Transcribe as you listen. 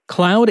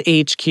Cloud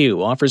HQ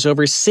offers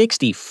over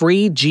 60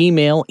 free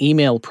Gmail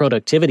email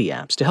productivity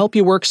apps to help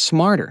you work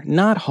smarter,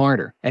 not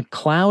harder, at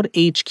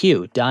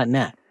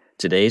cloudhq.net.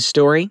 Today's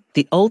story: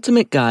 the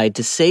ultimate guide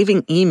to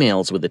saving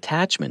emails with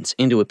attachments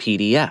into a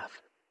PDF.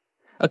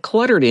 A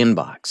cluttered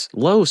inbox,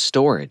 low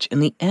storage,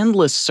 and the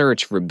endless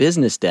search for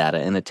business data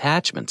and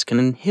attachments can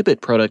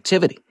inhibit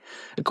productivity.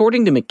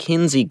 According to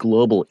McKinsey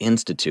Global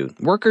Institute,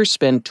 workers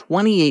spend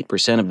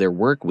 28% of their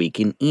work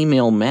week in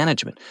email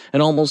management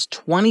and almost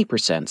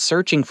 20%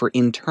 searching for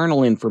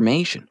internal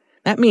information.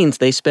 That means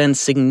they spend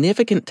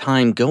significant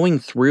time going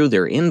through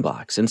their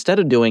inbox instead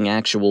of doing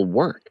actual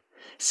work.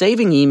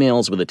 Saving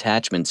emails with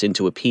attachments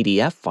into a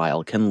PDF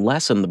file can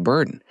lessen the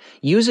burden.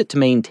 Use it to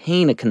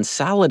maintain a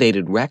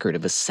consolidated record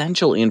of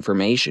essential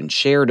information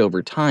shared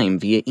over time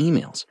via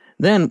emails.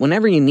 Then,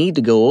 whenever you need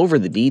to go over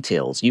the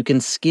details, you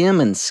can skim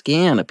and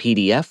scan a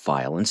PDF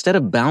file instead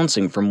of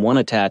bouncing from one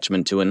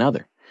attachment to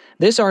another.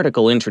 This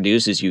article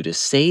introduces you to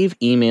Save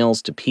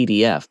Emails to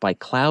PDF by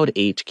Cloud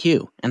HQ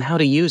and how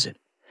to use it.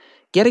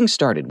 Getting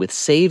started with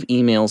Save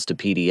Emails to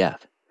PDF.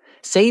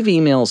 Save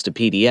Emails to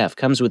PDF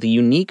comes with a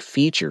unique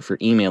feature for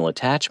email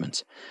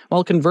attachments.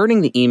 While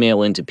converting the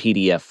email into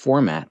PDF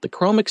format, the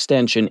Chrome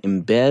extension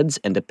embeds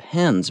and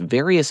appends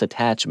various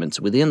attachments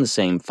within the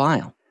same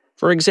file.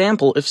 For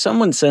example, if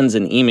someone sends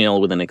an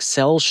email with an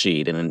Excel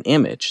sheet and an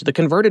image, the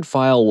converted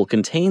file will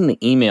contain the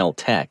email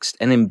text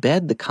and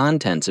embed the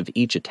contents of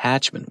each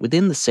attachment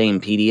within the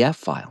same PDF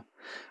file.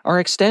 Our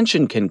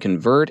extension can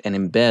convert and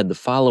embed the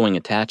following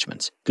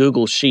attachments: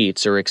 Google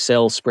Sheets or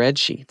Excel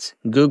spreadsheets,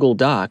 Google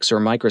Docs or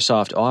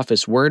Microsoft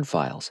Office Word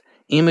files,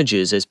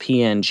 images as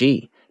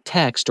PNG,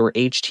 text or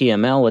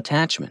HTML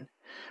attachment.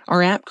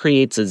 Our app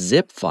creates a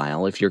zip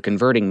file if you're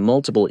converting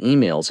multiple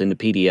emails into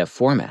PDF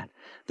format.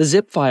 The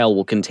zip file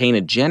will contain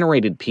a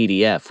generated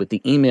PDF with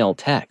the email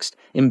text,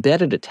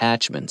 embedded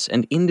attachments,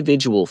 and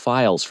individual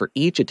files for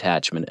each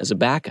attachment as a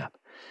backup.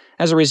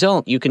 As a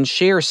result, you can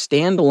share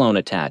standalone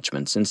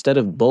attachments instead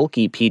of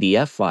bulky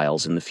PDF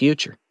files in the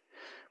future.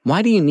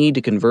 Why do you need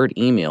to convert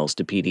emails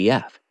to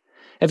PDF?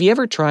 Have you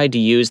ever tried to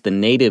use the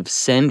native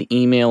Send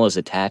Email as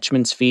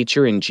Attachments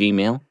feature in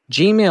Gmail?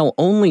 Gmail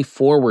only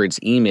forwards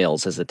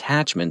emails as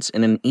attachments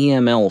in an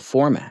EML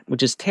format,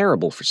 which is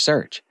terrible for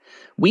search.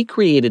 We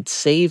created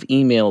Save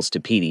Emails to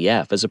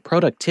PDF as a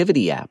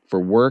productivity app for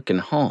work and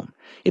home.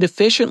 It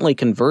efficiently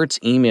converts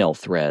email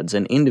threads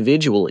and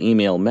individual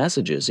email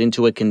messages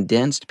into a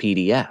condensed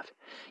PDF.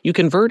 You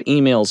convert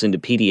emails into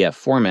PDF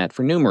format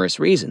for numerous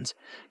reasons.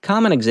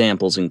 Common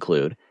examples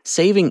include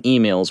saving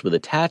emails with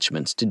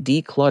attachments to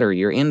declutter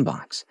your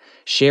inbox,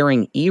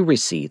 sharing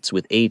e-receipts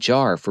with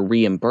HR for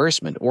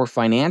reimbursement or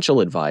financial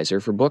advisor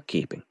for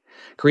bookkeeping,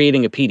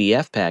 creating a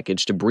PDF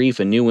package to brief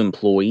a new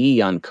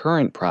employee on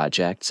current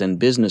projects and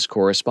business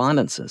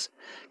correspondences,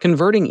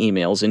 converting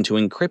emails into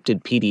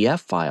encrypted PDF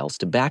files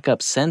to back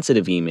up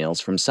sensitive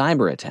emails from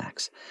cyber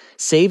attacks,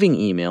 saving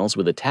emails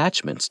with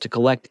attachments to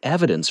collect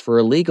evidence for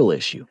a legal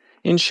issue.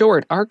 In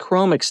short, our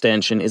Chrome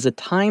extension is a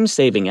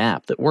time-saving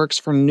app that works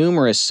for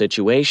numerous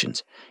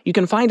situations. You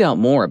can find out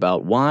more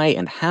about why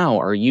and how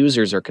our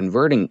users are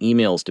converting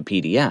emails to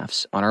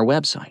PDFs on our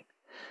website.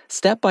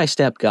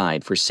 Step-by-step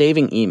guide for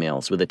saving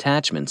emails with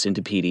attachments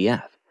into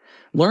PDF.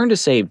 Learn to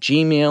save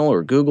Gmail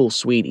or Google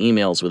Suite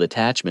emails with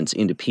attachments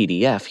into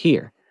PDF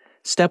here.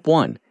 Step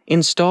 1.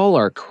 Install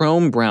our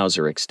Chrome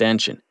browser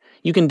extension.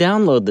 You can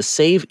download the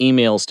Save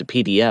Emails to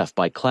PDF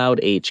by Cloud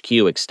HQ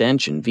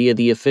extension via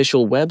the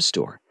official web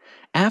store.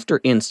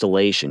 After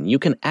installation, you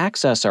can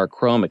access our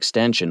Chrome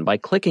extension by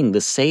clicking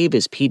the Save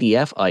as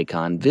PDF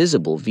icon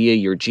visible via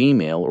your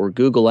Gmail or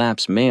Google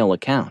Apps Mail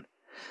account.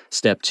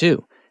 Step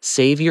 2.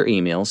 Save your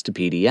emails to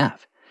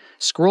PDF.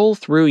 Scroll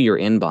through your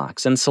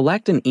inbox and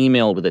select an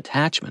email with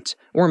attachments,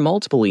 or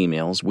multiple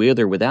emails with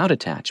or without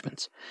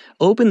attachments.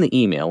 Open the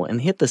email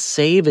and hit the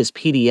Save as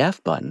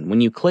PDF button when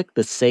you click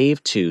the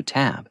Save To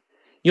tab.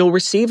 You'll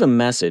receive a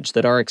message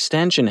that our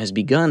extension has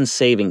begun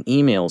saving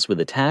emails with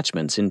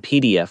attachments in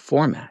PDF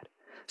format.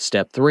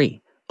 Step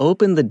 3.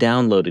 Open the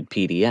downloaded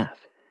PDF.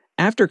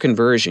 After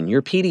conversion,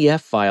 your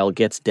PDF file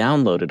gets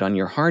downloaded on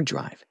your hard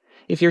drive.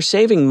 If you're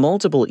saving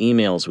multiple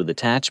emails with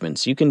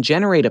attachments, you can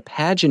generate a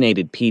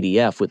paginated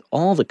PDF with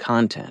all the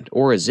content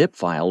or a zip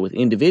file with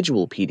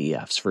individual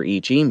PDFs for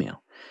each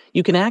email.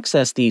 You can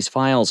access these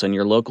files on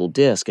your local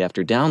disk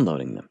after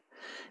downloading them.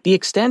 The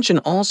extension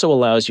also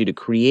allows you to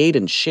create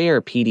and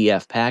share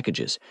PDF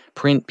packages,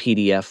 print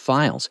PDF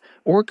files,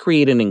 or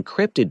create an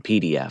encrypted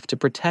PDF to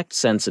protect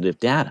sensitive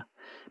data.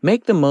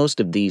 Make the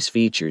most of these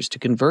features to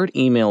convert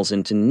emails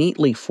into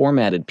neatly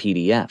formatted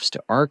PDFs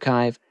to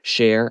archive,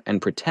 share, and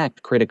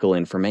protect critical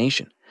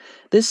information.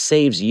 This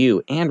saves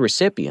you and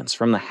recipients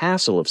from the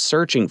hassle of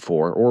searching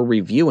for or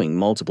reviewing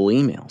multiple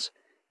emails.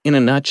 In a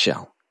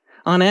nutshell,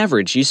 on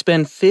average, you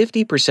spend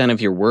 50%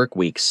 of your work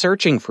week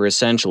searching for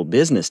essential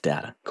business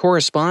data,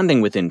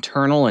 corresponding with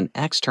internal and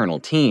external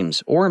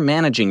teams, or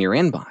managing your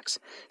inbox.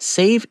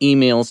 Save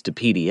Emails to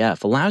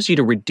PDF allows you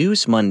to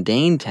reduce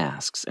mundane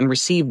tasks and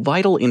receive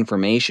vital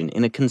information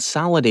in a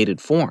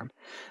consolidated form.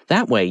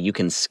 That way, you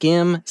can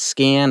skim,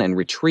 scan, and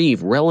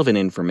retrieve relevant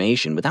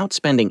information without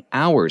spending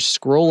hours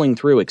scrolling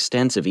through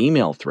extensive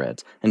email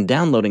threads and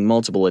downloading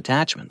multiple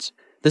attachments.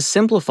 The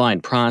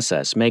simplified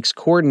process makes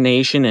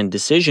coordination and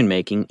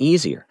decision-making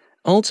easier.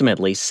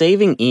 Ultimately,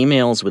 saving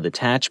emails with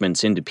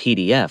attachments into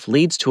PDF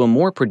leads to a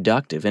more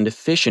productive and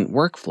efficient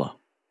workflow.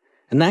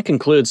 And that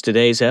concludes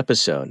today's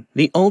episode,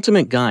 The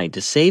Ultimate Guide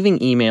to Saving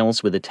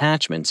Emails with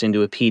Attachments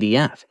into a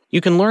PDF.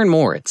 You can learn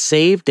more at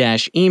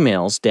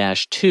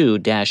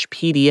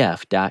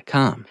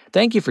save-emails-2-pdf.com.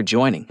 Thank you for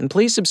joining, and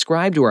please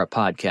subscribe to our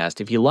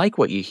podcast if you like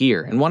what you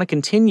hear and want to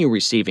continue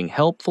receiving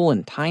helpful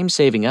and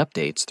time-saving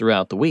updates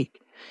throughout the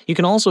week. You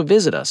can also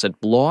visit us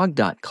at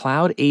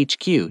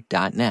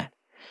blog.cloudhq.net.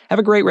 Have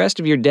a great rest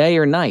of your day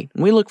or night,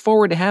 and we look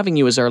forward to having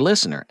you as our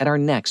listener at our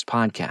next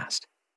podcast.